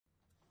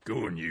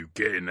Go on, you,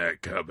 get in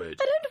that cupboard.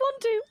 I don't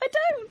want to. I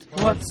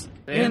don't. What's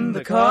in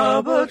the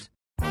cupboard?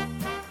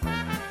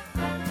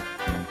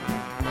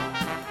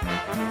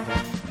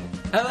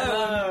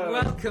 Hello, and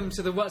welcome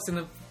to the What's in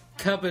the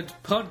Cupboard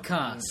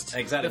podcast.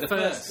 Exactly, the the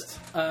first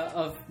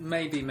of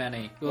maybe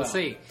many. We'll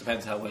see.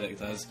 Depends how well it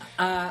does.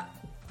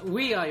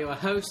 We are your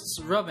hosts,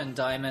 Robin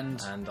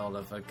Diamond. And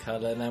Oliver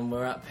Cullen, and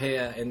we're up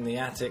here in the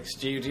attic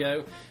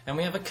studio, and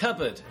we have a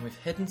cupboard, and we've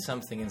hidden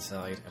something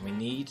inside, and we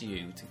need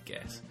you to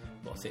guess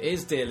what it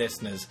is, dear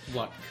listeners.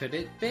 What could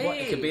it be?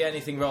 It could be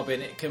anything,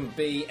 Robin. It can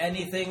be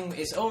anything.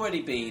 It's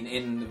already been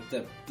in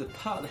the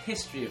part of the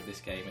history of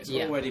this game.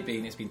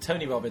 It's been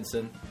Tony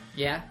Robinson.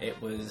 Yeah. It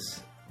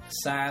was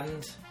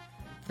sand.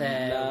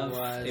 There love.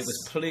 was... It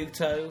was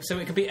Pluto. So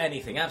it could be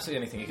anything,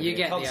 absolutely anything. It could You be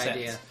get a the concept,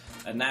 idea.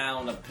 a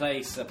noun, a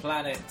place, a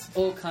planet,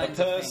 All kinds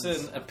a of person,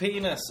 things. a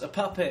penis, a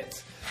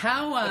puppet,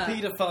 How a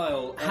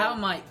paedophile. How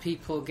might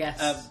people guess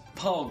a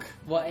pog.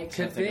 what it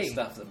could Something be? of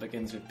stuff that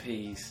begins with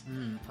P's.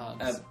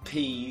 Pogs.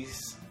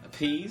 Peas.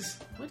 Peas.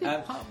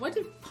 Where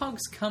did Pogs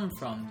come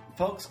from?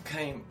 Pogs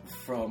came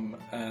from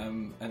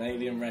an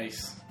alien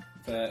race,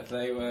 but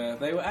they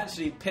were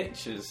actually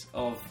pictures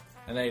of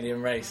an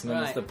alien race known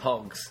as Right. the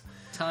Pogs.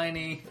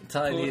 Tiny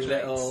Tiny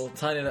little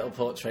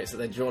portraits that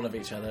they'd drawn of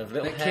each other, of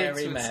little the hairy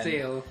kids would men.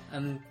 steal,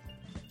 and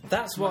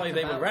That's why Muck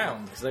they were about.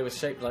 round, because they were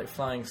shaped like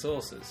flying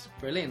saucers.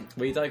 brilliant.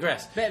 We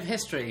digress. Bit of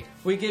history.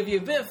 We give you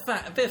a bit of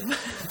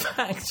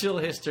factual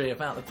history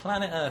about the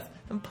planet Earth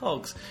and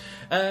Pogs.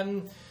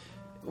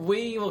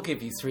 We will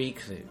give you 3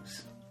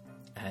 clues.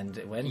 And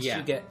once Yeah.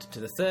 you get to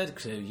the 3rd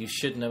clue, you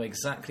should know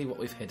exactly what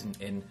we've hidden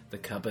in the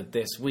cupboard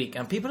this week.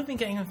 And people have been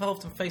getting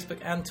involved on Facebook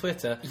and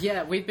Twitter.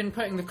 Yeah, we've been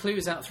putting the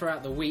clues out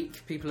throughout the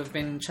week. People have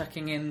been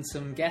chucking in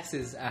some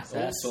guesses at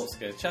All us. sorts of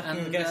good. Chucking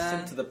And, the guests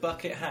into the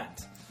bucket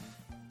hat.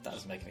 That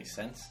doesn't make any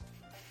sense.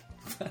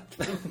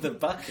 The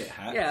bucket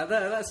hat? Yeah,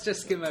 let's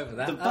just skim over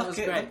that. The That was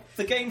bucket, great.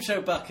 the game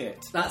show bucket.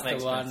 That's That the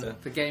makes one. better.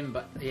 The game,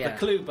 but yeah, The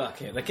clue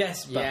bucket, the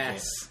guest bucket.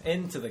 Yes.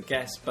 Into the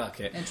guest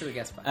bucket. into the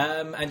guest box.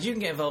 And you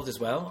can get involved as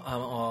well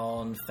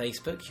on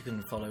Facebook. You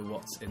can follow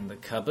What's in the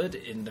Cupboard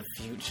in the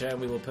future, and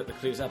we will put the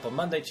clues up on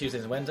Monday,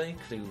 Tuesdays, and Wednesday.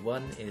 Clue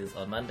 1 is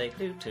on Monday,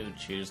 Clue 2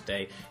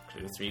 Tuesday,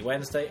 Clue 3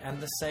 Wednesday, and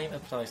the same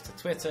applies to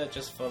Twitter.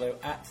 Just follow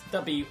at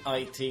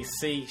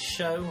WITC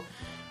Show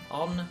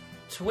on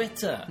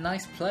Twitter.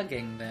 Nice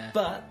plugging there.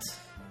 But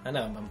I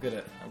know I'm good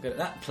at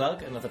that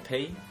plug. Another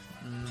P.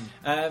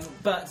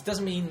 But it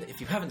doesn't mean if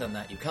you haven't done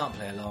that you can't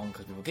play along,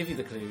 because we will give you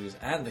the clues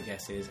and the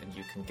guesses, and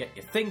you can get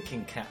your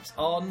thinking caps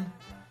on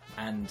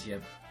and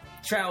your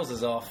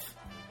trousers off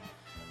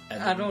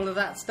And all of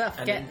that stuff.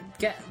 and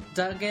Get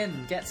dug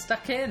in. Get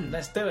stuck in.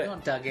 Let's do it.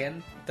 Not dug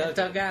in. Dug- Get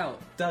dug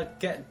out. Doug,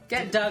 Get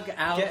dug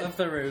out get- of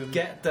the room.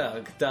 Get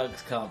Doug.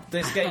 Doug's can't.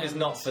 This game is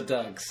not for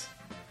Dougs.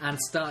 And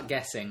start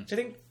guessing. Do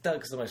you think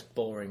Doug's the most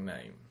boring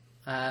name?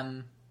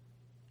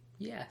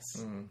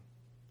 Yes.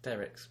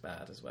 Derek's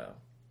bad as well.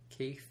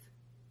 Keith.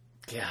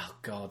 Oh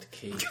God,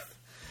 Keith.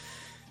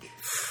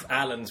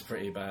 Alan's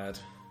pretty bad.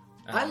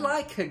 I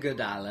like a good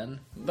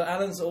Alan. But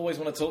Alan's always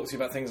want to talk to you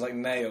about things like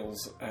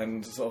nails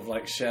and sort of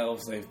like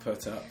shelves they've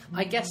put up.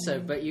 I guess so,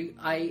 but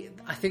I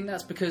think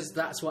that's because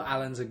that's what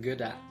Alans are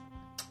good at.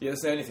 Yeah,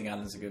 that's the only thing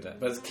Alan's are good at.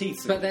 But it's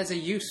Keith's But there's a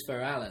use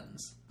for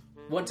Alans.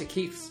 What do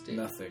Keiths do?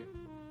 nothing.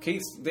 The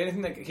only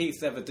thing that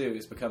Keiths ever do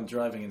is become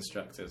driving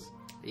instructors.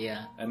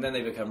 Yeah. And then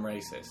they become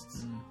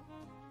racists.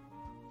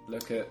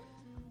 Look at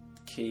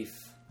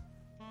Keith.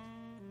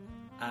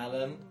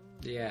 Alan.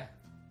 Yeah.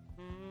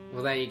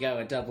 Well, there you go,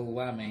 a double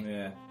whammy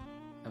Yeah.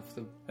 of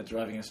the... A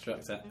driving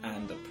instructor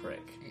and a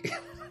prick.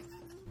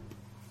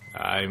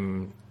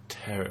 I'm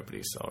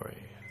terribly sorry.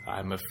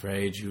 I'm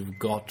afraid you've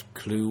got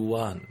clue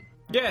 1.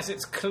 Yes,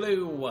 it's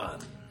clue 1.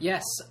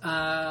 Yes,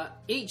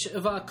 each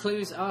of our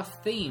clues are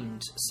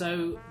themed.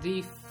 So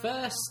the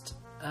first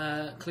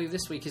clue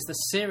this week is the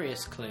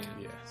serious clue,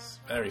 Yes,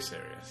 very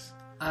serious.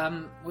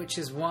 which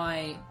is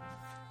why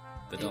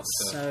The Doctor.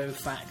 it's so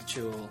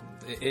factual.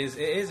 It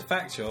is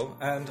factual,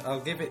 and I'll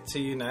give it to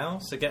you now,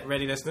 so get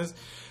ready, listeners.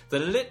 The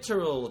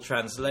literal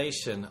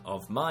translation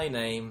of my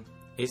name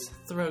is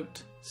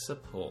throat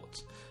support.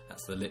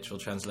 That's the literal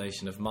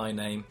translation of my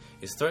name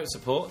is throat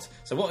support.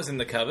 So what was in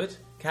the cupboard?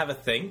 Have a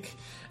think.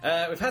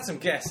 We've had some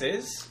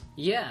guesses.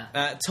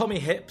 Yeah. Tommy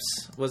Hips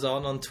was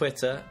on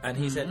Twitter, and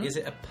he said, is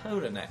it a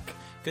polar neck?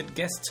 Good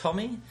guess,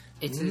 Tommy.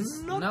 It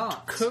is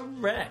not.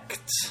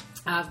 Correct.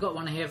 I've got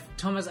one here.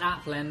 Thomas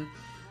Aplin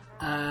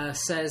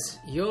says,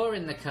 "You're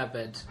in the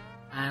cupboard,"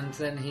 and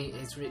then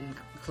he's written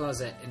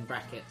 "closet" in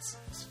brackets.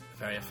 It's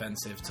very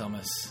offensive,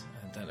 Thomas.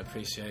 I don't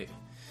appreciate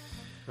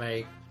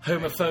Very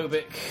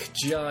homophobic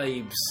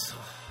jibes.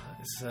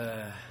 It's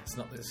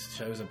not what this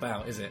show's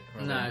about, is it?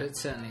 Robin? No, it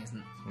certainly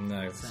isn't.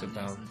 No, it's certainly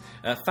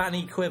about...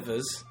 Fanny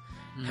Quivers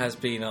has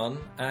been on,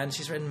 and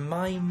she's written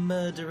My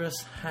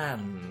Murderous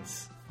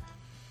Hands.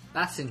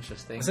 That's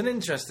interesting. It's an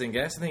interesting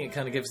guess. I think it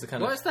kind of gives the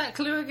kind What's that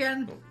clue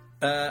again?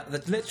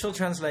 The literal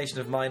translation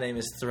of my name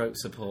is throat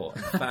support.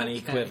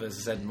 Fanny Quivers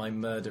said, my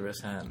murderous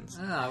hands.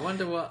 I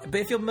wonder what... But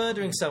if you're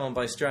murdering someone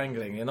by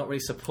strangling, you're not really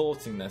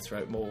supporting their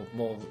throat,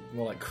 more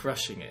like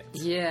crushing it.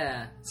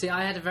 Yeah. See,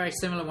 I had a very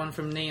similar one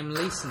from Liam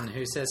Leeson,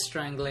 who says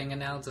strangling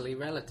an elderly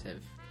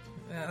relative.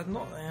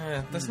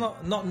 That's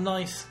not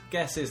nice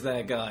guesses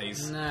there,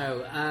 guys.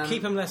 No.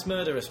 Keep them less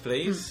murderous,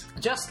 please.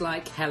 Just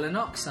like Helen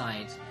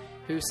Oxide,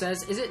 who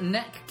says, is it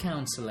neck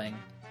counselling?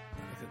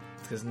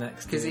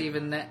 Because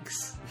even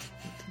necks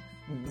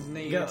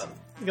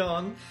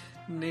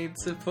need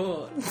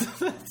support.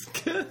 That's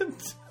good.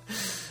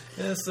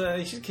 Yes,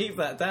 you should keep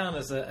that down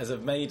as a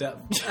made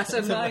up. That's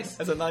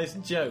a nice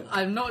joke.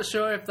 I'm not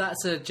sure if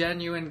that's a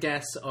genuine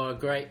guess or a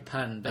great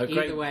pun, but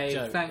either way,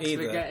 thanks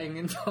for getting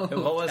involved.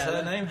 What was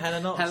her name?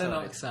 Helen Oxide. Helen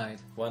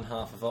Oxide. One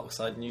half of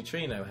Oxide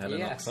Neutrino. Helen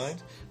Yes.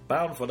 Oxide.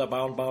 Bound for the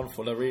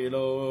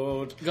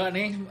reload. Got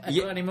any?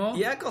 Got any more?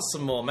 Yeah, I got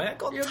some more, mate. I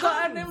got You tons.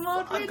 got any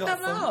more? I Read got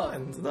them out.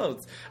 some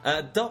loads.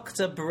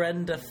 Dr.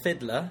 Brenda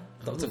Fiddler.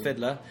 Dr.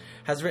 Fiddler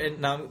has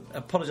written. Now, I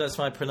apologise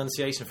for my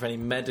pronunciation for any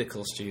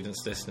medical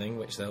students listening,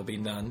 which there'll be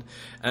none.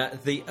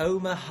 The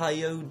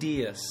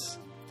Omahyodius.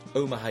 The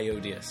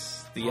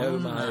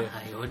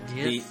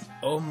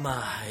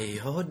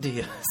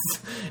Omahyodius.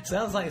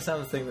 Sounds like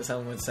something that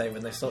someone would say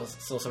when they saw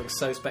something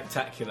so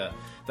spectacular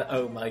that,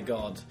 oh my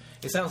god.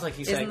 It sounds like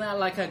he's saying... Isn't that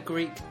like a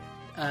Greek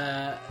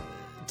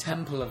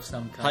temple of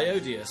some kind?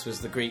 Hyodius was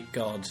the Greek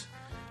god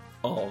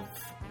of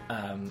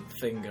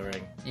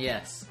fingering.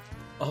 Yes.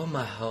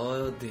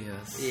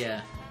 Omahyodius.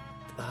 Yeah.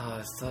 Oh,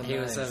 it's so He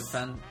nice.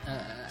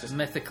 was a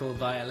mythical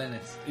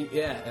violinist. Finger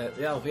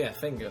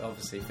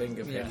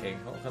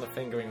picking. What kind of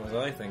fingering was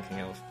I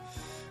thinking of?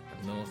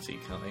 A naughty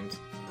kind.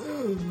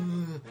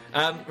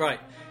 Right.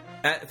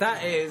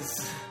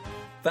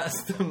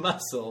 That's the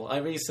muscle. I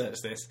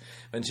researched this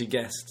when she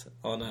guessed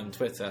on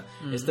Twitter.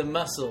 It's the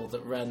muscle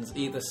that runs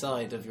either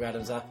side of your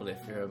Adam's apple if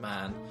you're a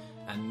man,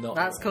 and not.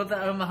 That's called the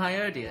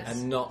Omahyodius.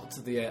 And not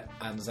the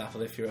Adam's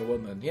apple if you're a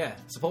woman. Yeah,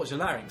 supports your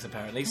larynx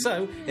apparently.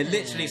 So it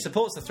literally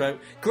supports the throat.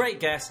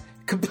 Great guess.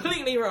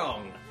 Completely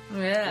wrong.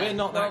 Yeah, We're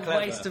not that what a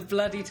clever. waste of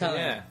bloody time.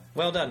 Yeah,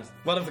 well done.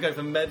 Well done for going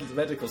from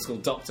medical school,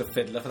 Dr.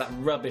 Fiddler, for that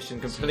rubbish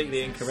and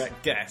completely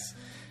incorrect guess.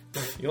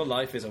 Your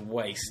life is a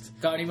waste.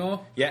 Got any more?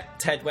 Yeah,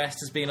 Ted West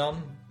has been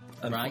on.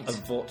 Right.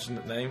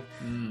 Unfortunate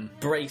name.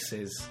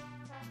 Braces.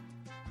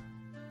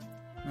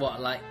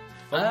 What, like...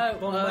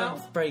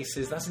 Mouth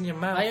braces, that's in your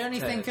mouth. I only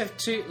Ted. think of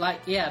two,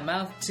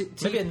 mouth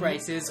teeth Maybe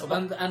braces,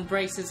 and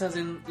braces as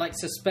in, like, Yeah,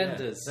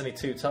 suspenders. there's only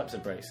two types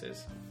of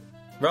braces.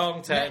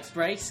 Wrong, Ted. Neck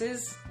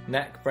braces,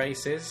 Neck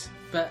braces.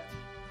 but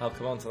I'll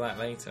come on to that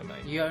later,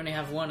 mate. you only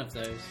have one of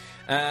those.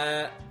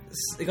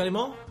 You got any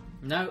more?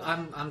 No,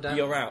 I'm done.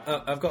 You're out.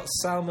 I've got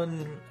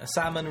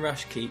Salmon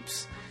Rush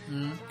Keeps.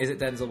 Is it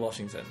Denzel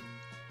Washington?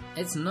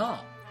 It's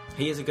not.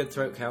 He is a good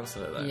throat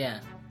counsellor, though. Yeah.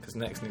 Because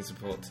Next needs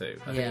support too.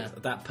 I Yeah.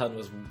 think that pun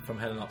was from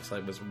Helen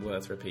Oxide was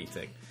worth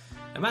repeating.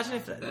 Imagine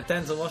if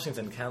Denzel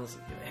Washington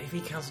if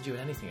he counselled you in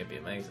anything, it'd be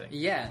amazing.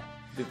 Yeah.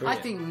 Be I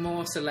brilliant. think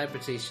more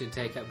celebrities should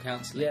take up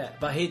counselling. Yeah,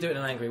 but he'd do it in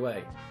an angry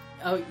way.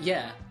 Oh,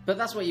 yeah. But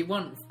that's what you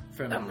want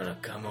from I'm gonna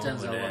come over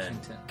Denzel there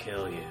Washington. and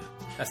kill you.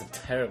 That's a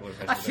terrible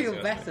impression. I of feel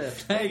Denzel better.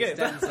 Washington. There you go.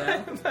 Thanks,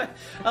 Denzel.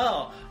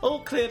 Oh,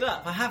 all cleared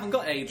up. I haven't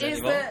got AIDS Is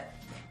anymore. there...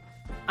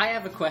 I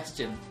have a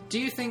question. Do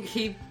you think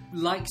he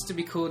likes to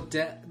be called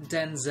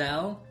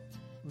Denzel?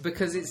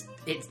 Because it's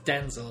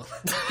Denzel.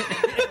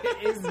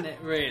 Isn't it,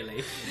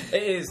 really?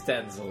 It is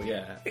Denzel,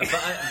 yeah.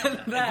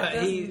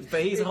 But he's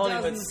a it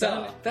Hollywood doesn't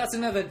star. sound- That's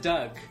another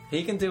Doug.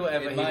 He can do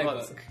whatever In he my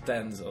wants. book.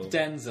 Denzel.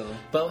 Denzel.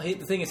 But the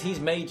thing is, he's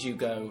made you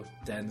go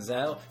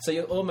Denzel, so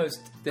you're almost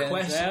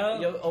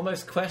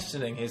Denzel?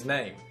 questioning his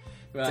name.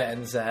 Right.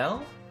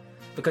 Denzel,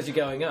 because you're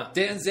going up.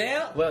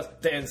 Denzel? Well,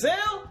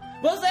 Denzel,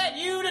 was that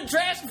you that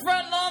trashed the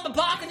front lawn, the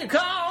parking your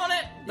car on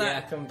it?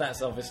 Yeah.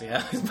 That's obviously how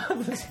his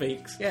mother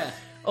speaks. Yeah.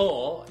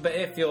 But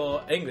if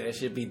you're English,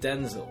 it'd be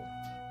Denzel.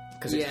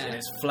 Because Yeah.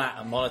 it's flat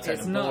and monotone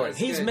It's and not boring. as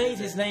He's good, made is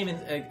his it? name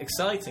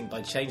exciting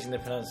by changing the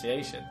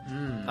pronunciation.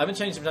 I've been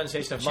changing the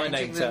pronunciation of my name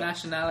Changing to the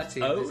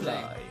nationality of his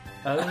name.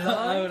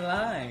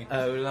 Olai. Olai.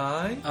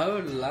 Olai.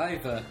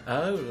 Oliver.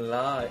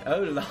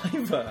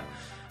 Oliver.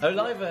 Oliver.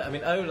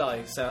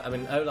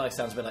 Olai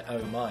sounds a bit like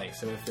oh my.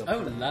 So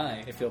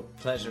Olai. if you're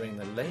pleasuring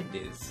the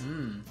ladies,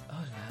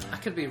 I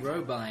could be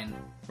Robine.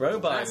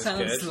 Robine That is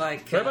sounds good.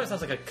 like, Robine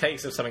sounds like a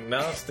case of something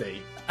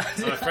nasty.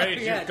 I'm afraid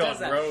Yeah, you've it got does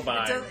that.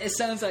 Robine. It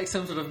sounds like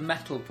some sort of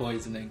metal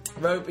poisoning.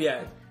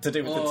 To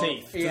do with the Or-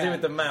 teeth, to yeah. do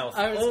with the mouth.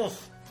 I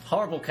was-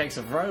 Horrible case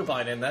of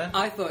Robine in there.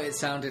 I thought it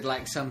sounded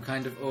like some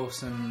kind of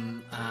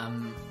awesome,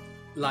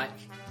 like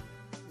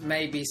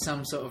maybe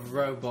some sort of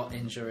robot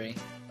injury.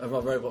 A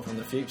robot from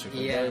the future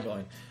called Yeah.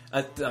 Robine.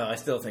 I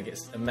still think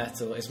it's a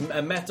metal. It's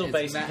a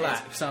metal-based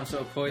plaque It's some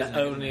sort of poison. that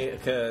only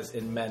occurs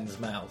in men's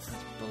mouths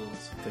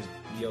Balls. because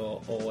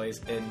you're always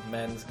in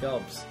men's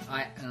gobs.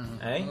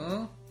 Eh?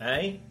 Oh.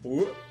 Eh?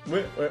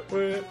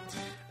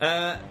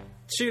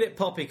 Tulip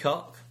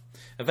Poppycock.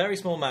 A very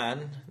small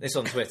man, this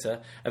on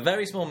Twitter, a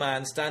very small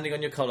man standing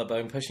on your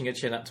collarbone, pushing your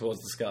chin up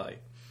towards the sky.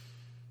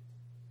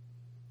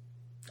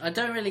 I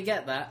don't really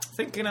get that.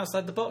 Thinking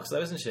outside the box,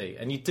 though, isn't she?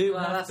 And you do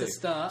Well, have that's to. a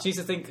start. She needs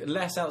to think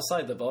less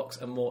outside the box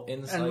and more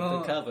inside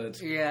the cupboard.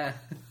 Yeah.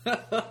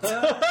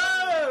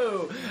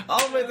 Oh!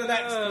 On with the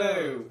next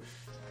clue.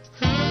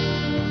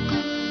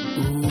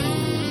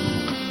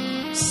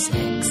 Ooh,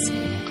 sexy.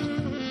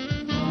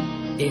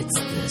 It's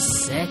the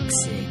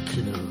sexy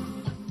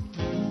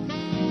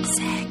clue.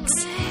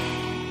 Sexy.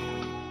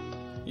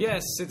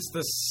 Yes, it's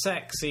the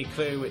sexy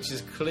clue, which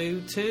is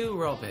clue 2,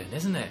 Robin,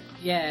 isn't it?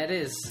 Yeah, it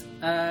is.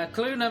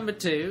 Clue number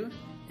 2.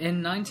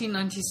 In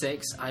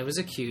 1996, I was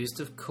accused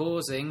of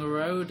causing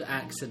road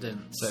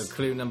accidents. So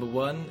clue number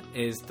 1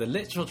 is the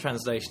literal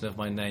translation of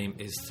my name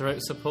is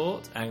throat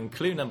support, and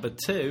clue number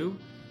 2...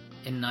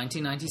 In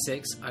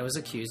 1996, I was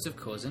accused of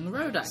causing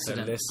road So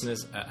accidents.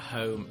 listeners at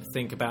home,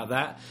 think about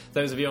that.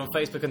 Those of you on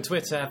Facebook and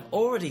Twitter have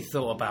already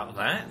thought about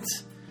that.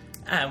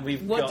 And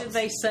we've What got... did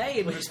they say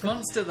in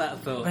response to that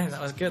thought? Man, that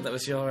was good. That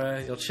was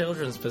your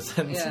children's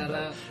present. Yeah, no,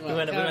 well, we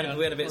went carry on. a bit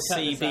We'll cut this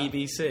out.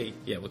 CBBC.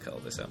 Yeah, we'll cut all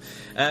this out.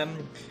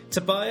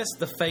 Tobias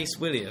the Face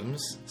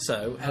Williams has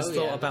Oh, thought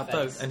yeah, about the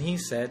face. both, and he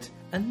said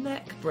a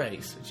neck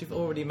brace, which you've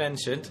already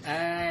mentioned,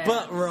 Uh,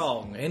 but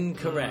wrong,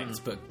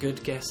 incorrect, but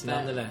good guess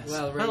nonetheless.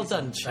 well done,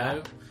 reasoned,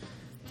 chap.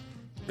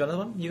 Got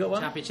another one? You got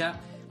one? Chappy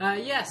chap.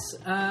 Yes.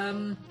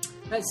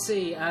 Let's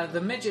see.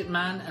 The midget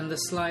man and the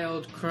sly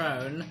old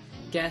crone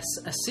guess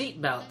a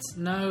seatbelt.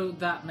 No,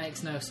 that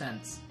makes no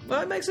sense.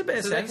 Well, it makes a bit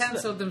of So sense. they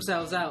cancelled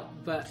themselves out,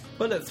 but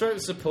Well, look,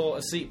 throat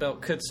support, a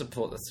seatbelt could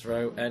support the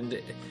throat, and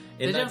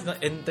They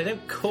don't- they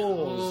don't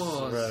cause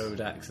Cause.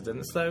 road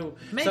accidents, though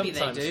Maybe they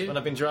sometimes do. when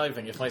I've been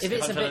driving, if it's I'm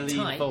a trying to bit lean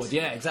tight. forward.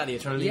 Yeah, exactly,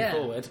 you're trying to lean Yeah.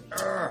 forward.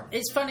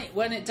 it's funny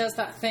when it does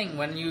that thing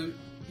when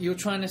you're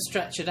trying to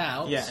stretch it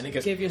out. Yeah, and it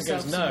goes, give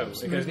yourself it goes no,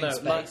 some it goes moving no,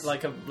 space.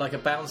 like a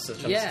bouncer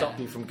trying to Yeah. stop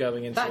you from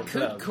going into That a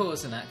could club.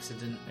 cause an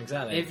accident.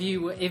 Exactly. If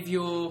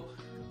your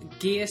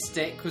gear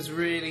stick was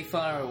really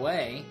far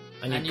away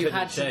and you you couldn't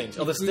had to change.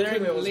 Or the you steering wheel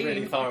couldn't was really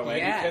lean- far away,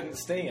 Yeah. you couldn't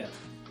steer.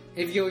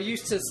 If you're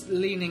used to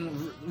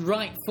leaning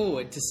right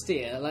forward to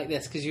steer like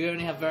this because you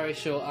only have very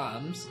short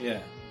arms, Yeah.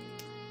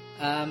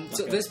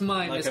 so Like this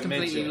mind like is a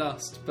completely midget.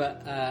 lost.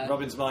 But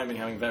Robin's miming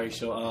having very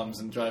short arms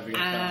and driving a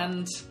car.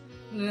 and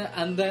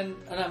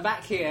I'm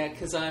back here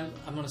because I'm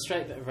on a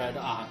straight bit of road.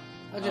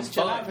 I'll just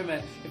chill fine. out for a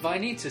minute. If I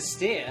need to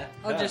steer,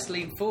 I'll Yeah. just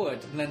lean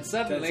forward, and then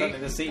suddenly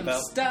the seatbelt-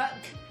 I'm stuck,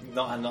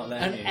 I'm not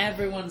letting and you.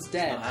 everyone's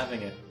dead, Not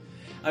having it.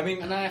 I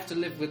mean, and I have to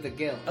live with the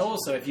guilt.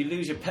 also, if you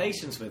lose your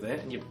patience with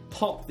it and you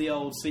pop the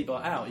old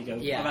seatbelt out, you go,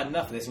 Yeah. I've had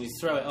enough of this, and you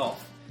throw it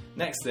off.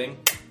 Next thing,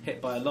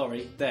 hit by a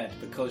lorry, dead,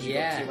 because you got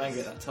Yes. too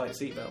angry at that tight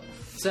seatbelt.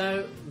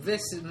 So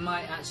this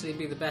might actually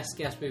be the best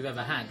guess we've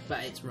ever had,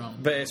 but it's wrong.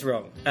 But it's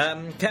wrong.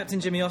 Captain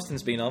Jimmy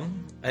Austin's been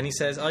on, and he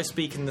says, I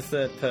speak in the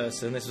third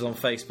person. This was on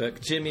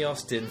Facebook. Jimmy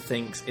Austin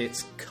thinks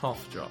it's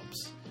cough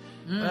drops.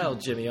 Well,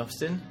 Jimmy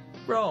Austin,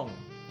 wrong.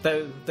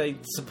 Though they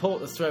support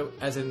the throat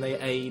as in they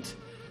aid.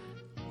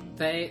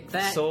 They're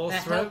Sore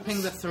throats?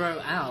 helping the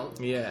throat out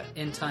Yeah.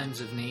 in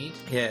times of need.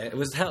 Yeah, it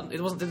was help. It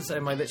didn't say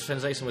my literal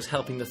translation was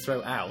helping the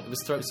throat out. It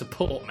was throat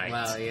support, mate.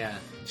 Well, yeah.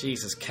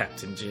 Jesus,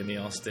 Captain Jimmy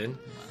Austin.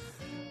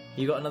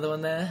 You got another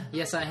one there?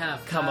 Yes, I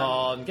have. Come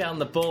on, get on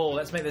the ball.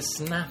 Let's make this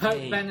snappy.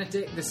 Pope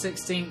Benedict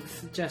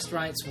XVI just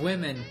writes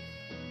women.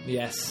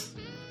 Yes.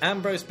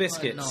 Ambrose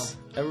biscuits.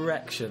 What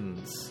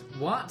Erections.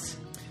 What?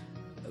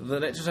 The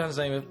literal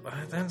translation of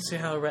I don't see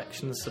how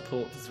erections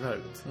support the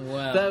throat.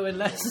 Well. Though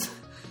unless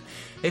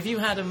if you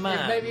had a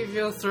man, Maybe if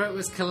your throat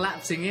was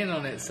collapsing in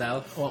on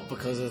itself, what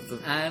because of the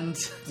and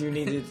you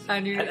needed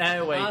and you an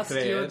airway asked your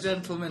cleared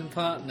gentleman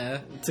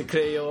partner, to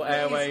clear your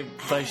airway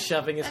by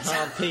shoving his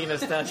hard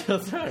penis down your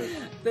throat.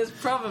 there's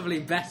probably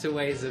better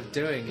ways of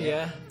doing it.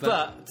 Yeah,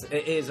 but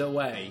it is a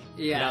way.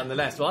 Yeah.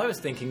 Nonetheless, well, I was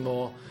thinking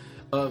more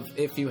of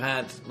if you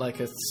had like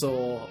a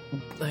sore.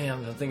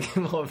 I'm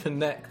thinking more of a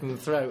neck than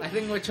throat. I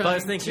think we're But I trying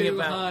was thinking too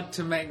about hard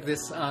to make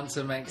this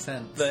answer make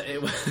sense. that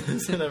it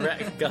was an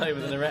erect guy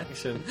with an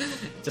erection,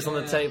 just on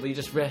the table. You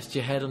just rest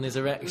your head on his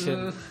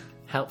erection.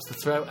 Helps the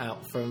throat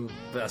out from.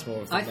 But that's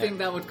more of the I neck. think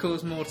that would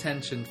cause more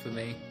tension for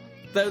me.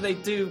 Though they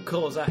do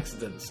cause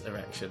accidents,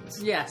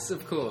 erections. Yes,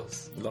 of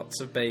course.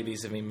 Lots of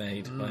babies have been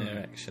made by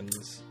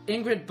erections.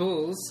 Ingrid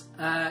Bulls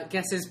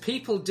guesses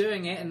people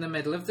doing it in the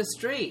middle of the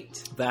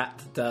street.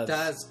 That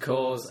does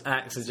cause cause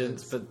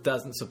accidents, but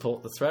doesn't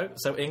support the throat.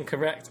 So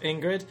incorrect,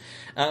 Ingrid.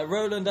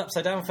 Roland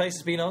Upside Down Face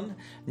has been on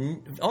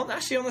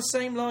actually on the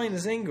same line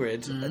as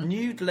Ingrid.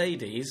 Nude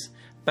ladies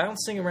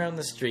bouncing around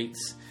the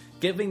streets,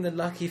 giving the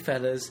lucky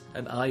fellas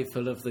an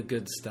eyeful of the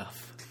good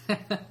stuff.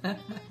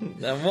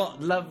 And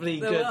what lovely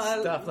good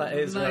stuff that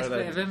is, Nice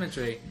Roland. bit of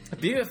imagery.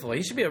 Beautiful.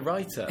 He should be a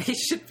writer. He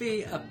should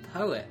be a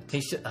poet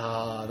He should.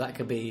 That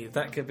could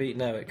be.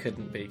 No, it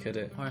couldn't be, could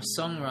it? or a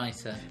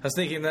songwriter. I was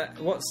thinking that.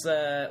 What's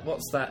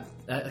that?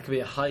 That could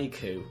be a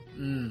haiku.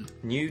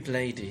 Nude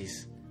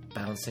ladies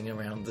bouncing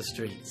around the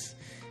streets,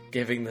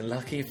 giving the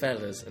lucky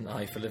fellas an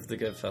eyeful of the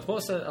good stuff.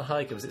 What's a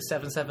haiku? Was it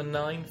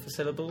 779 for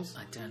syllables?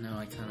 I don't know.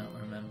 I cannot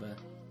remember.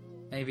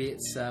 Maybe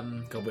it's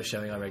God, we're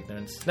showing our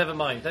ignorance. Never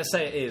mind. Let's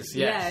say it is.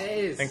 Yes. Yeah, it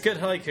is. And good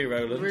haiku,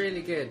 Roland.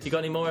 really good. You got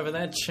any more over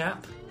there,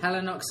 chap?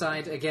 Helen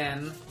Oxide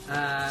again.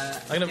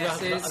 I'm going to.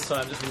 guesses. I'm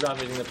sorry. I'm just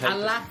reading the paper. A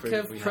lack to prove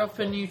of we have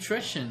proper got.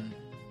 nutrition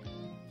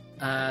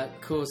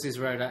causes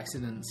road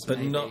accidents. But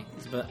maybe.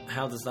 But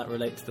how does that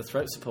relate to the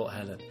throat support,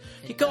 Helen?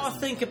 You got to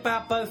think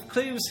about both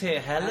clues here,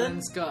 Helen.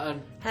 Helen's got to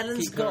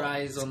Helen's keep got- her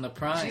eyes on the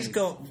prize. She's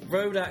got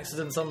road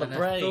accidents on the and her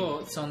brain.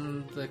 thoughts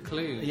on the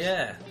clues.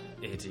 Yeah,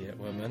 idiot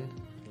woman.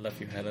 Love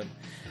you, Helen.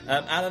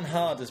 Alan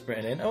Hard has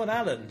written in. Oh, and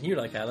Alan, you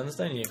like Alan's,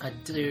 don't you? I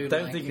do.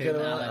 Don't like think it, you're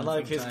going Alan, to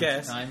like from his time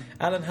guess. to time.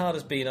 Alan Hard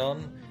has been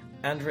on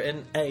and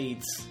written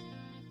AIDS.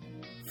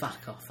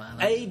 Fuck off,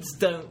 Alan. AIDS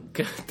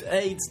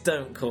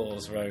don't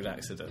cause road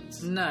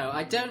accidents. No,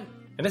 I don't.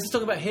 And let's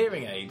talk about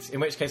hearing aids. In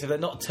which case, if they're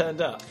not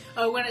turned up,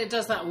 Oh, when it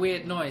does that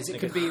weird noise, it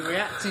could go- be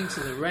reacting to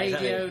the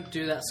radio,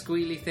 Exactly. do that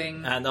squealy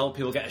thing. and old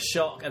people get a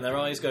shock and their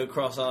eyes go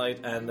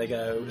cross-eyed and they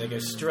go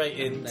straight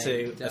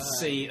into They a die.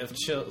 sea of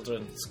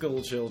children,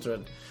 school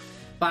children.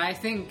 But I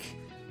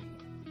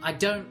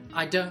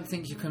don't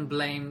think you can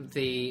blame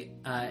the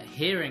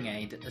hearing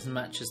aid as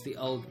much as the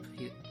old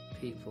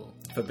people.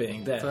 For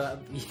being deaf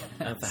But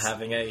and for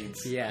having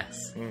AIDS.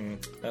 yes,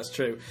 That's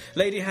true.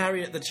 Lady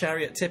Harriet the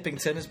Chariot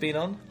Tippington has been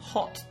on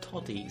Hot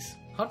Toddies.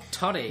 hot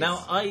toddies.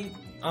 Now, I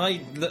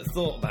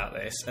thought about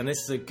this, and this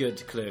is a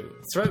good clue.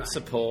 Throat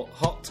support,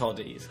 hot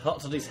toddies. Hot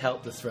toddies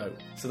help the throat.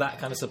 So that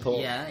kind of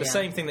support. Yeah, the yeah.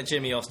 same thing that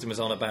Jimmy Austin was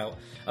on about.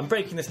 I'm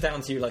breaking this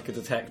down to you like a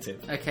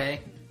detective. okay,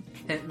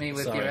 hit me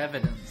with Sorry. your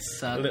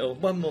evidence.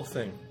 One more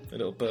thing. A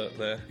little burp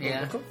there.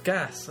 Yeah. I've got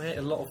gas. I ate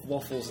a lot of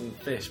waffles and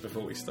fish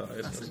before we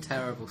started. That's a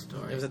terrible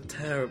story. It was a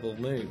terrible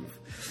move.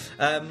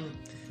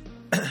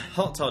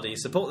 Hot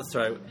toddies support the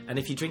throat, and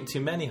if you drink too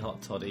many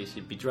hot toddies,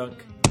 you'd be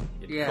drunk.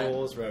 You'd Yeah.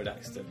 cause road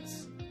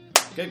accidents.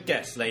 Good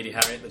guess, Lady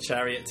Harriet the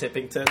Chariot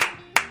Tippington.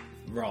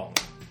 Wrong.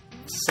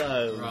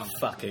 So Wrong.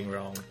 fucking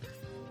wrong.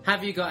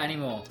 Have you got any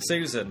more?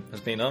 Susan has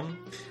been on.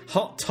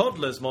 Hot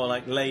toddlers, more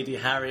like Lady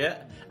Harriet.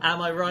 Am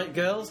I right,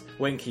 girls?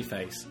 Winky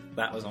face.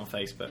 That was on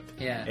Facebook.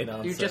 Yeah, In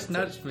answer you just to-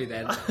 nudged me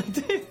then. I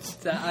did.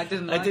 I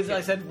didn't. Like I did. It.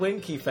 I said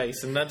winky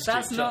face and nudged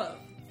That's you. not.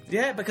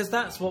 Yeah, because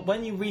that's what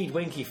when you read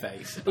winky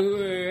face.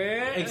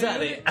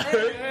 Exactly. Exactly.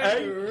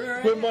 Hey,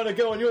 wouldn't want to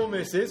go on your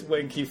missus,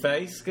 winky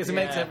face, because it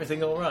makes Yeah.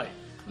 everything all right.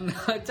 No,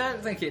 I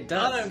don't think it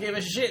does. I don't give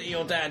a shit that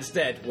your dad's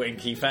dead,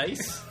 winky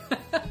face.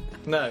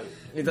 No,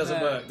 it doesn't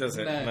No, work, does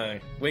it? no.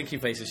 Winky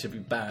faces should be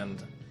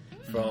banned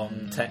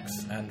from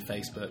texts and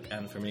Facebook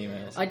and from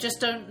emails. I just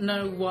don't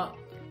know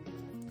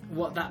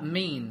what that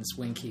means,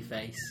 winky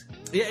face.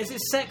 Yeah, is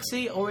it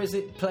sexy or is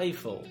it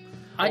playful?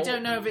 I Or-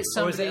 don't know if it's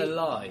Or is somebody. it a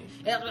lie?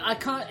 I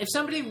can't. If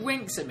somebody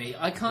winks at me,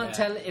 I can't Yeah.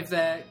 tell if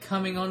they're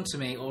coming on to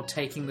me or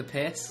taking the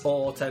piss.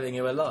 Or telling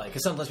you a lie?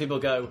 Because sometimes people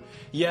go, I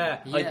Yeah.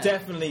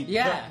 definitely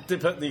Yeah.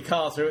 put the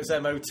car through its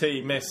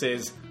MOT,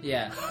 Mrs.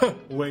 Yeah,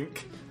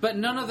 Wink. but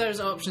none of those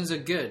options are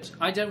good.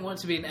 I don't want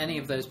to be in any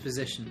of those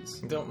positions.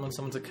 You don't want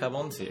someone to come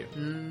on to you.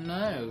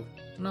 No,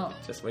 not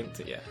Just winked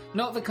at you.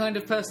 not the kind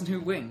of person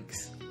who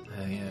winks,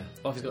 Oh, yeah.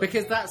 Or if he's got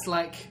because that's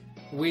like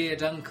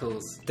weird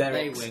uncles.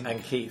 Derek's they wink.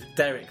 and Keith.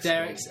 Derek's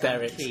and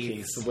Keith's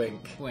Keith's.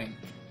 wink. Wink.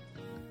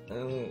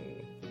 Oh.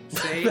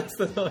 See? That's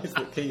the noise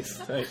that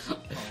Keiths make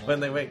when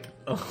they wink.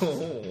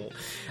 Oh.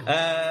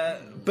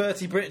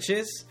 Bertie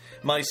Britches,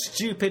 my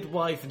stupid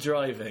wife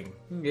driving.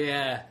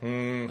 Yeah,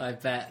 I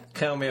bet.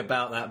 Tell me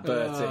about that,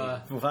 Bertie.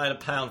 Oh. If I had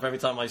 £1 for every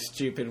time my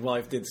stupid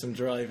wife did some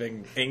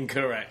driving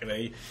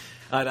incorrectly,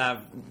 I'd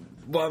have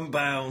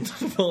 £1,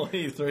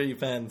 43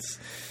 pence.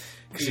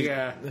 'Cause you-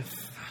 Yeah.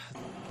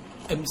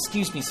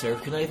 excuse me, sir,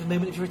 can I have a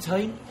moment of your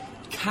time?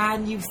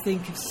 Can you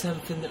think of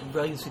something that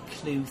rhymes with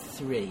clue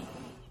 3?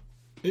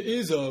 It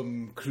is,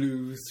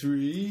 clue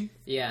 3.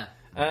 Yeah.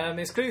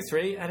 It's clue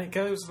 3, and it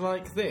goes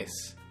like this.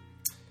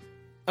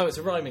 Oh, it's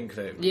a rhyming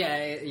clue.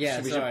 Yeah,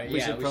 We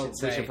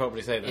should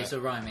probably say that. It's a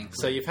rhyming clue.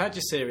 So you've had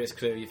your serious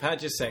clue, you've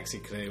had your sexy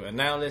clue, and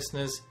now,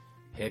 listeners,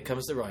 here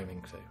comes the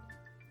rhyming clue.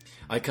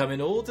 I come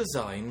in all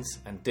designs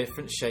and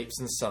different shapes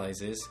and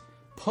sizes.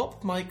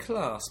 Pop my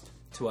clasp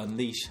to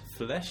unleash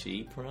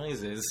fleshy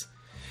prizes.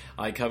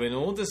 I come in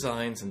all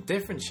designs and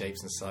different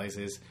shapes and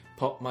sizes.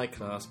 Pop my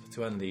clasp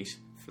to unleash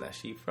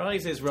fleshy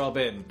prizes,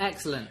 Robin.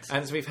 Excellent.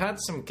 And so we've had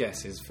some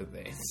guesses for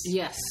this.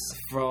 Yes.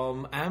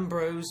 From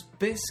Ambrose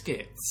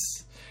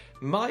Biscuits.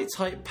 My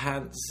tight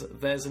pants,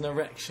 there's an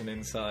erection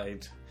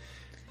inside.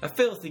 A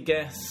filthy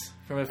guess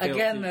from a filthy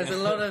Again, there's a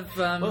lot of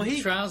Well,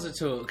 he- trouser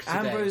talk today.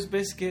 Ambrose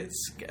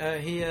Biscuits,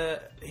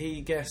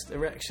 he guessed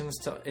erections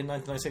in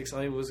 1996.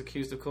 I was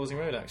accused of causing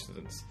road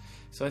accidents.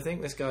 So I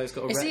think this guy's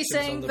got Is he erections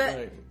saying on the that-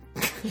 brain.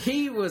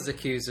 He was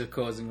accused of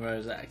causing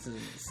road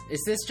accidents.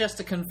 Is this just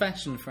a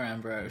confession for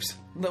Ambrose?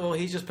 No, well,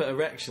 he just put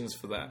erections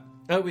for that.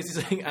 Oh, is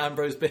he saying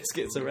Ambrose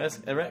Biscuits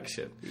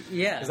erection?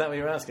 Yeah. Is that what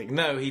you're asking?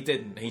 No, he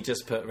didn't. He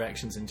just put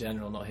erections in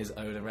general, not his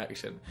own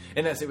erection.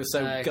 Unless it was so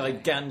Okay.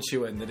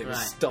 gargantuan that it was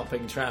Right.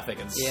 stopping traffic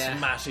and Yeah.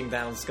 smashing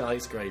down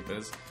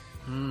skyscrapers.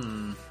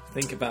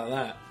 Think about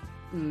that.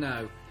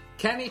 No.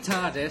 Kenny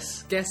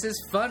Tardis guesses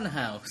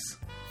Funhouse.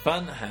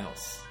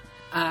 Funhouse.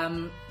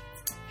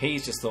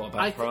 He's just thought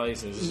about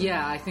prizes.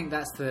 Yeah, I think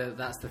that's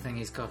the thing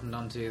he's cottoned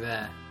onto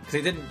there. Because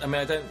he didn't. I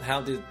mean, I don't.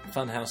 How did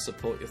Funhouse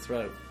support your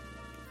throat?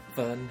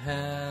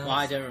 Funhouse. Well,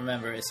 I don't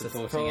remember it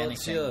supporting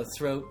anything. Your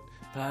throat.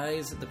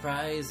 The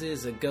prize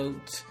is a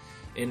goat.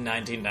 In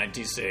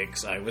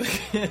 1996, I was.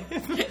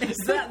 Is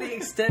that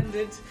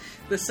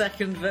the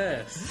second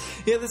verse?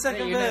 Yeah, the second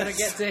that you verse. never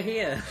get to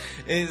hear.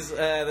 Is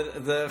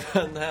the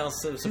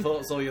Funhouse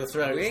supports all your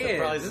throats. Weird, the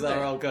prizes isn't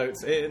are it? all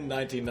goats in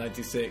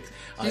 1996.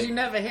 Did you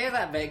never hear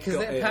that bit? Because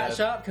then Pat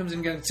Sharp comes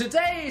in going,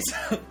 today's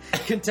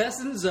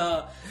contestants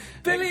are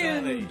Billy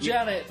and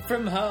Janet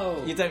from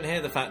Hull. You don't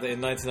hear the fact that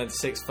in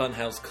 1996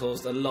 Funhouse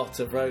caused a lot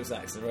of road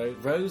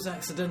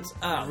accidents.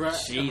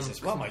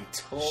 Jesus, what am I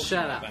talking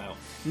about?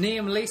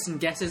 Liam Neeson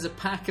guesses a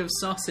pack of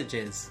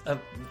sausages.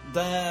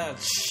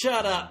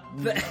 Shut up,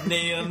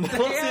 Liam.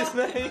 What's his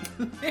name?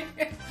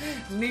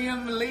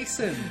 Liam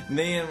Neeson.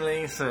 Liam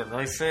Neeson.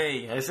 I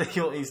see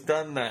what he's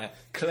done there.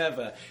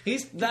 Clever.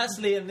 That's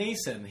Liam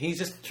Neeson. He's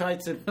just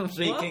tried to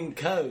speak in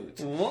code.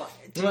 What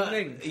do you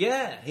think?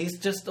 Yeah, he's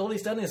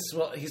done is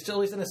swap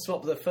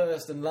the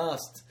first and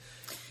last.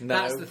 No,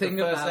 that's the thing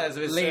about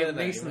Liam surname,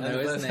 Neeson, though,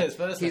 isn't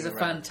it? He's a around.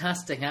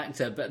 Fantastic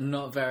actor, but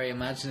not very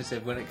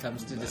imaginative when it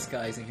comes to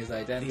disguising his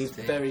identity. He's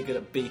very good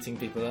at beating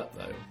people up,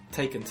 though.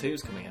 Taken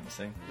 2's coming out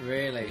soon.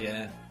 Really?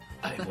 Yeah.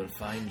 I will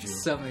find you.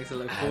 Something to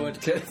look forward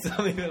to.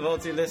 Something to look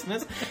forward to,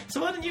 listeners.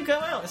 So why don't you go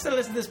out, instead of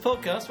listening to this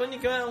podcast, why don't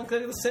you go out and go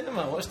to the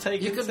cinema, watch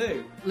Taken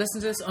 2?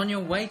 Listen to this on your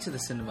way to the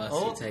cinema.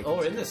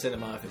 Or in the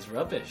cinema if it's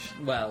rubbish.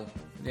 Well,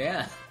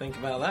 yeah. Think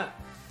about that,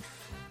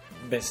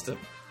 Mr.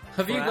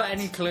 Have you got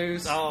any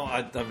clues? Oh,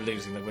 I'm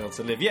losing the will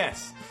to live.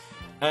 Yes.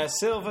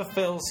 Silver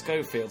Phil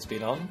Schofield's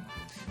been on.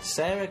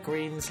 Sarah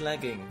Green's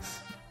leggings.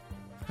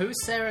 Who's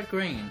Sarah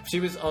Green? She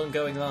was on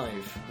Going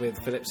Live with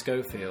Philip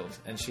Schofield,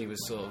 and she was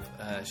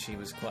she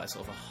was quite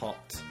sort of a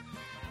hot...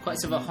 Quite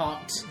sort of a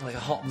hot... Like a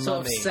hot mummy.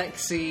 Sort of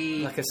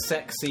sexy... Like a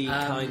sexy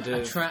kind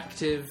of...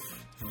 attractive...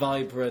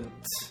 Vibrant...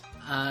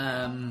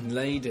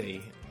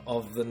 lady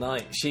of the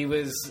night. She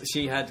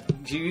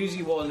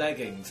usually wore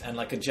leggings and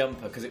like a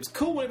jumper because it was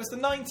cool when it was the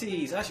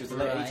 90s. Actually, it was the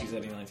late 80s,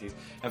 early 90s.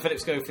 And Philip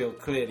Schofield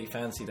clearly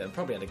fancied her and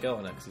probably had a go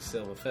on her because he's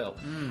Silver Phil.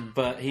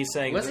 But he's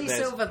saying was he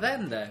silver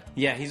then, though?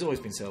 Yeah, he's always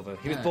been silver.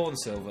 He was born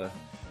silver.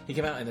 He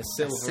came out in a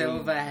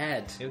silver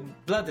head.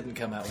 Blood didn't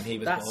come out when he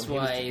was born. That's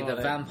why the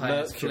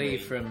vampires flee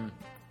from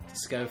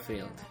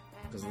Schofield.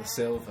 Because of the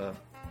silver.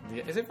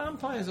 Is it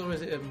vampires or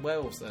is it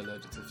werewolves that are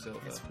allergic to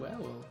silver? It's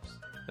werewolves.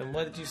 Then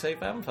why did you say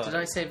vampires? Did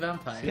I say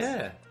vampires?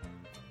 Yeah.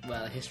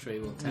 Well, history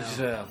will tell.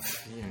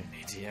 You're an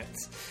idiot.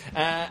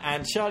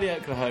 And Charlie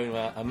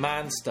Oklahoma, a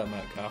man's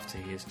stomach after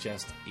he has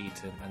just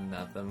eaten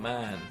another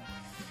man.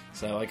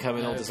 So I come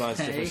in all designs,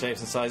 different shapes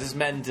and sizes.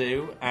 Men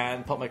do,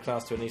 and pop my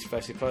class to unleash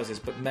freshly prizes.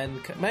 But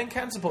men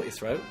can support your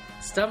throat.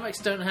 Stomachs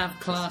don't have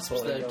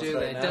clasps, though, do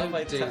they?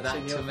 Don't do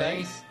that to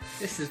me.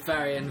 This is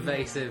very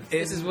invasive.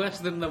 This is worse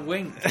than the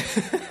wink.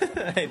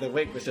 Hey, the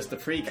wink was just a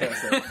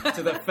precursor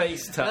to the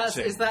face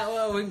touching. Is that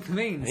what a wink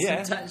means?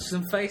 Yeah.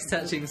 Some face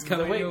touching's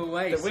coming your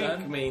way, The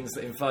wink means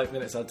that in 5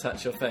 minutes I'll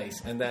touch your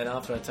face, and then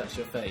after I touch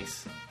your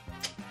face,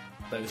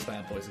 those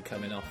bad boys are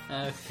coming off.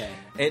 Okay.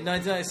 In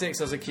 1996,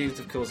 I was accused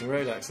of causing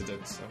road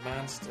accidents.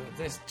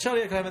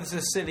 Charlie Oklahoma, this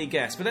is a silly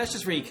guess, but let's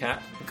just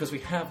recap, because we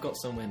have got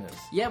some winners.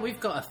 Yeah,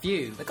 we've got a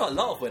few. We've got a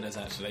lot of winners,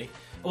 actually.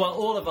 Well,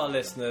 all of our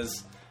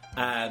listeners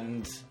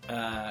and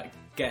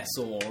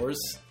guessors.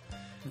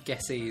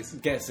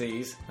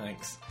 Guessies,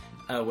 thanks.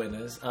 Are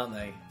winners, aren't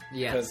they?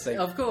 Yes,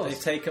 of course.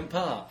 They've taken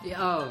part.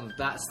 Yeah,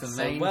 that's the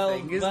main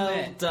thing, isn't it?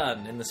 Well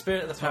done. In the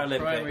spirit of the Paralympics.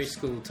 Primary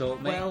school taught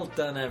me. Well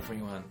done,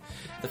 everyone.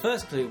 The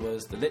first clue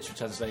was the literal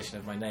translation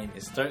of my name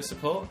is throat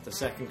support. The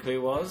second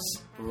clue was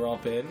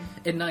Robin.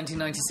 In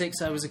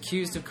 1996, I was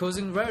accused of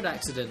causing road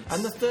accidents.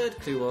 And the third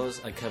clue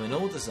was I come in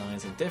all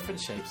designs in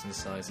different shapes and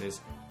sizes.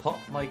 Pop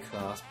my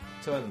clasp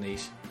to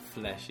unleash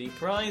fleshy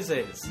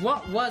prizes.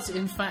 What was,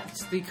 in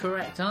fact, the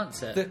correct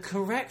answer? The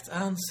correct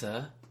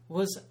answer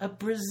was a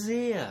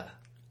brassiere.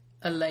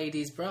 A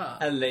lady's bra.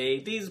 A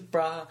lady's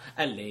bra,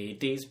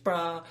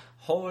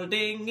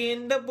 holding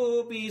in the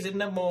boobies in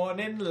the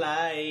morning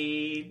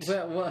light.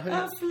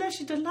 A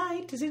fleshy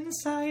delight is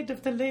inside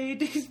of the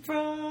lady's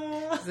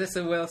bra. Is this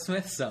a Will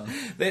Smith song?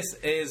 This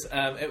is,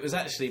 it was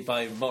actually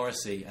by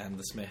Morrissey and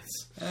the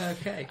Smiths.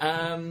 Okay.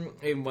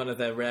 In one of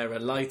their rarer,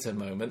 lighter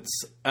moments.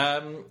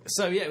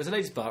 So, yeah, it was a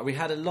ladies' bar. We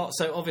had a lot.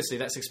 So, obviously,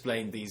 let's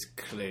explain these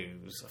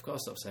clues. I've got to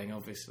stop saying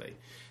obviously.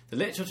 The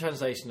literal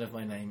translation of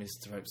my name is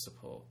throat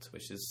support,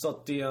 which is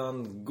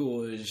Sotian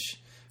Gorge,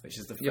 which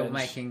is the French. You're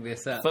making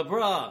this up. For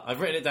bra.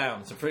 I've written it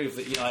down to prove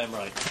that I am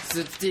right.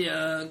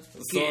 Sotian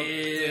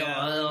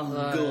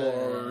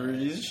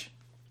Gorge.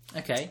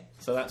 Okay.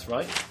 So that's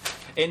right.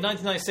 In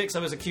 1996, I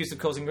was accused of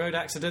causing road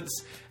accidents.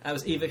 I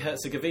was Eva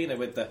Herzegovina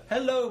with the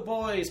 "Hello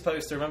Boys"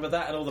 poster. Remember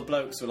that? And all the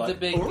blokes were like, The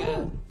big,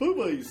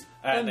 boobies,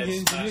 and then you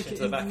smashed look into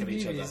the at back the of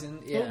each other. boobies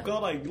and- yeah. Oh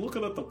God, I'm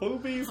looking at the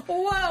boobies.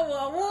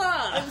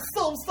 Wow. I'm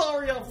so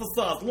sorry,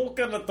 officers.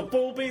 Looking at the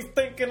boobies,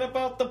 thinking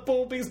about the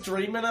boobies,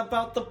 dreaming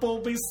about the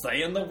boobies,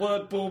 saying the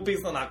word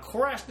boobies, and I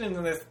crashed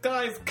into this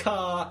guy's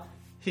car.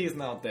 He's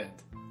now dead.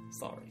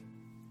 Sorry.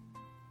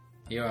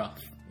 You're off.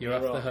 You're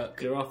off the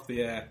hook. You're off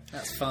the air.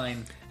 That's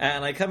fine.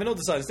 And I come in all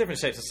designs, different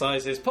shapes and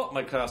sizes. Pop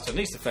my clasp to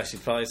unleash the fleshy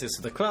prizes.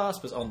 So the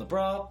clasp was on the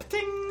bra.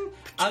 Ting!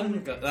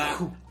 Ungot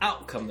that.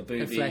 Out come the The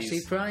boobies.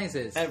 fleshy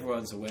prizes.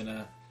 Everyone's a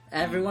winner.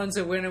 Everyone's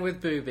a winner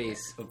with boobies.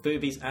 Of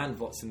boobies and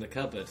what's in the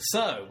cupboard.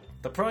 So,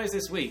 the prize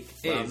this week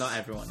Well, is... not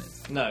everyone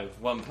is. No,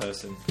 one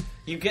person.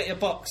 You get your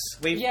box.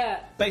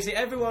 Basically,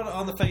 everyone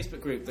on the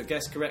Facebook group that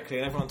guessed correctly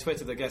and everyone on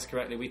Twitter that guessed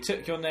correctly, we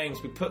took your names,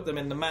 we put them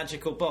in the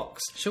magical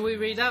box. Shall we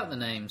read out the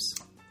names?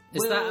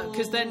 Is that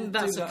because then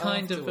that's do a that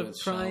kind of a afterwards,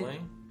 shall prize?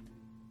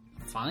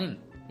 we? Fine.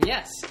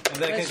 Yes. And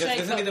then Let's there's shake going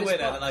to be up the this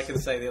winner, box. and I can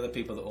say the other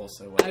people that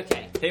also won.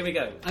 Okay. Here we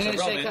go. I'm going to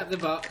Robin, shake up the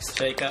box.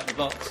 Shake up the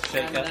box.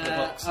 Shake And, up the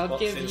box. I'll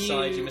What's give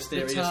inside you your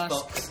mysterious the task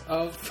box?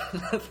 of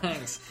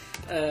thanks.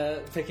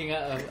 Picking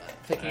out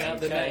the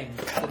Okay.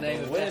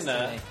 name The of winner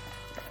destiny.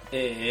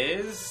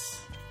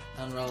 is...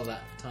 Unroll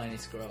that tiny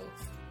scroll.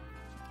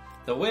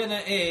 The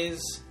winner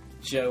is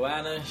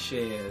Joanna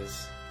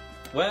Shears.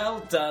 Well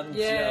done,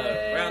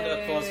 Joe. Round of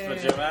applause for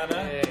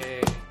Joanna.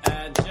 Yay.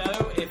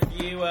 Joe, if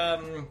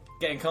you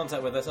get in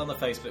contact with us on the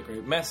Facebook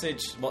group,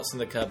 message What's in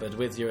the Cupboard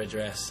with your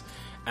address,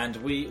 and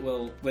we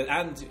will,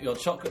 and your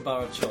chocolate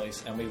bar of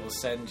choice, and we will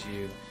send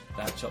you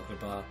that chocolate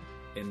bar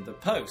in the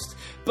post.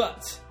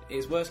 But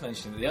it's worth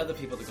mentioning that the other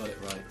people that got it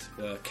right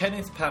were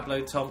Kenneth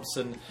Pablo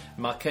Thompson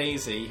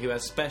Marchese, who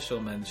has special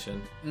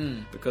mention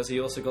because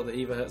he also got that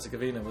Eva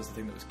Herzegovina was the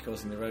thing that was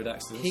causing the road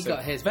accident. He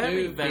got his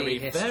very, boobie very,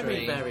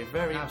 history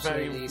very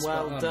absolutely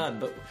spot well on. done.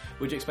 But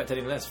would you expect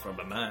any less from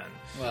a man?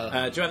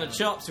 Well, Joanna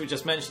Chops, who we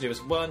just mentioned, who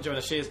was one.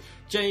 Joanna Shears.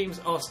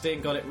 James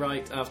Austin got it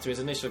right after his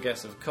initial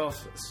guess of cough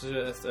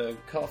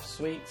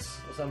sweets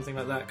or something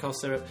like that, cough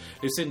syrup.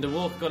 Lucinda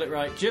Walker got it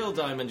right. Jill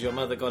Diamond, your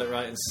mother, got it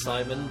right, and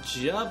Simon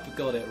Jubb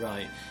got it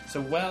right. So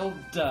well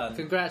done.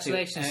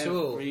 congratulations to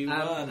all.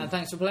 everyone. And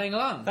thanks for playing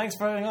along. Thanks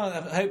for playing on.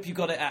 I hope you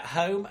got it at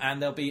home, and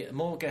there'll be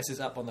more guesses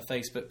up on the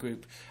Facebook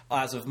group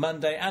as of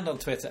Monday and on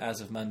Twitter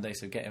as of Monday,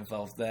 so get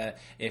involved there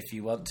if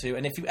you want to.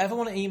 And if you ever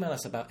want to email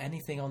us about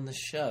anything on the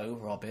show,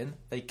 Robin,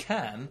 they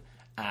can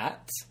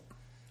at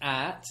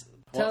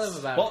Tell them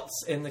about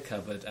What's in the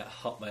Cupboard at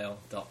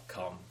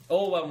hotmail.com.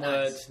 All one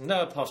word,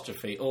 no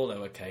apostrophe, all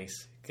lowercase.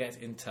 Get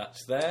in touch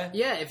there.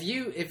 Yeah, if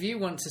you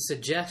want to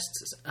suggest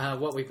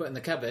what we put in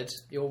the cupboard,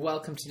 you're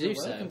welcome to do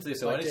so. Welcome to do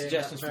so. by Any doing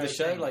suggestions that for the very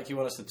show? thing. Like you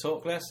want us to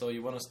talk less, or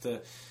you want us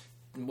to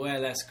wear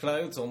less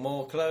clothes or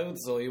more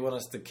clothes, or you want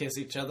us to kiss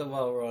each other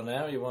while we're on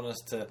air, or you want us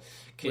to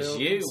kiss We'll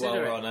you while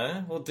consider we're it. on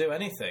air. We'll do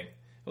anything.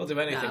 We'll do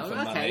anything No, for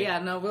okay, money. yeah,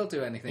 no, we'll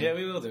do anything. Yeah,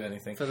 we will do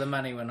anything. For the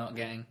money we're not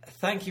getting.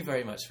 Thank you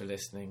very much for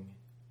listening.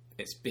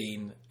 It's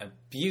been a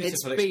beautiful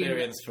It's been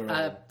experience for all.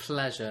 a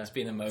pleasure. It's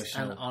been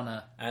emotional. An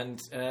honour. And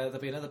there'll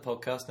be another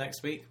podcast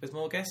next week with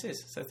more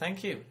guesses. So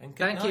thank you. And good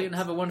Thank night. you and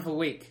have a wonderful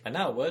week. And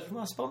now a word from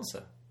our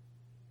sponsor.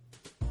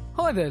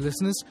 Hi there,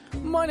 listeners.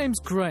 My name's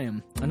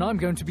Graham, and I'm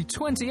going to be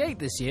 28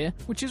 this year,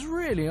 which is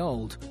really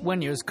old.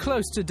 When you're as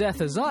close to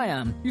death as I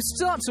am, you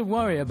start to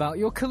worry about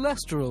your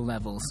cholesterol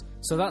levels.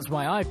 So that's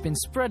why I've been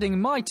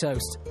spreading my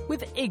toast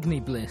with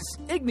Igni Bliss.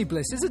 Igni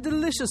Bliss is a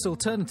delicious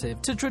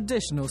alternative to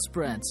traditional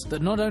spreads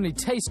that not only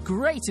taste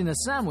great in a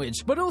sandwich,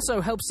 but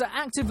also helps to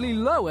actively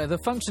lower the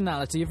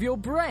functionality of your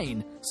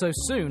brain. So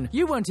soon,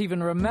 you won't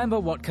even remember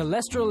what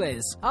cholesterol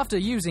is. After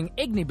using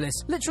Igni Bliss,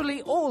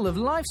 literally all of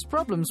life's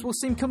problems will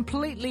seem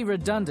completely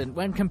redundant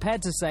when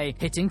compared to, say,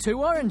 hitting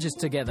 2 oranges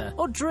together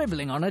or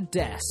dribbling on a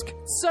desk.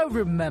 So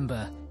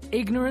remember,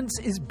 ignorance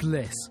is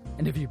bliss.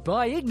 And if you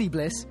buy Igni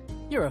Bliss,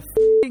 you're a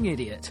f***ing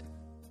idiot.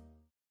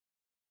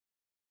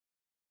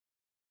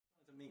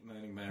 To meet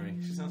Moaning Mary.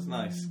 She sounds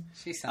nice.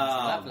 She sounds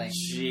lovely.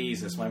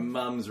 Jesus, my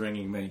mum's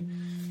ringing me.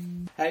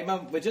 Hey,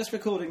 Mum, we're just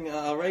recording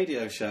our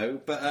radio show,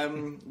 but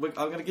I'm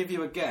going to give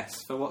you a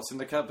guess for what's in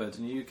the cupboard,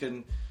 and you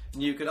can.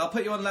 I'll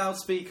put you on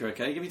loudspeaker,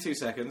 okay? Give me 2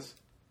 seconds.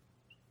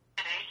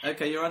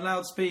 Okay, you're on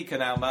loudspeaker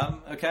now,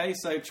 Mum. Okay,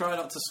 so try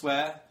not to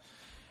swear.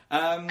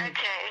 Okay.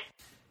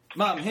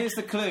 Mum, here's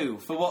the clue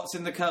for what's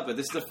in the cupboard.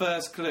 This is the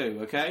first clue,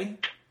 okay?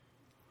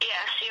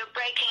 Yes, you're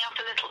breaking up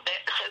a little bit,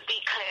 so be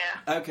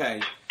clear.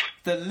 Okay.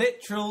 The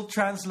literal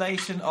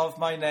translation of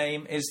my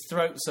name is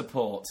throat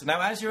support.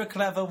 Now, as you're a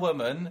clever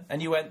woman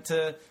and you went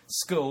to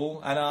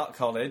school and art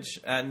college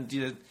and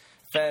you're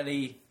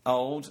fairly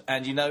old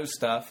and you know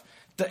stuff,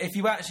 if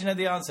you actually know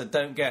the answer,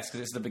 don't guess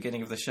because it's the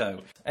beginning of the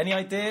show. Any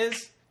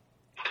ideas?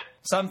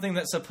 Something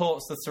that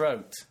supports the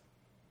throat.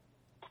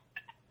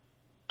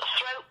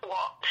 Throat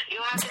what? You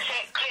have to say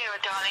it clearer,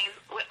 darling.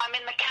 I'm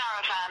in the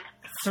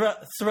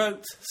caravan.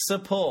 Throat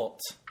support.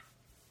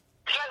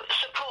 Throat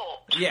support.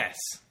 Yes.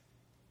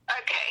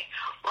 Okay,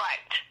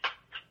 right.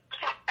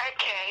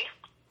 Okay.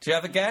 Do you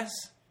have a guess?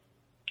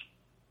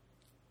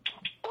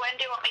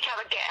 do you want me to have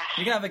a guess?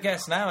 You can have a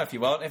guess now if you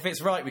want. If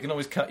it's right, we can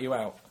always cut you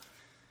out.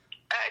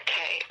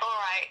 Okay, all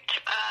right.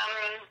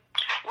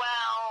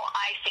 Well,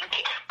 I think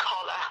it's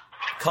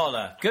collar.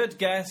 Collar. Good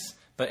guess,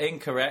 but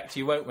incorrect.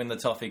 You won't win the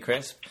toffee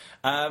crisp.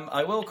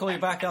 I will call you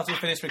back after we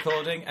finish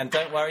recording, and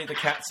don't worry, the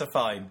cats are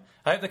fine.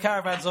 I hope the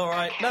caravan's all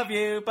right. Love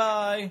you.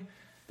 Bye.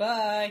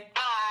 Bye.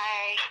 Bye.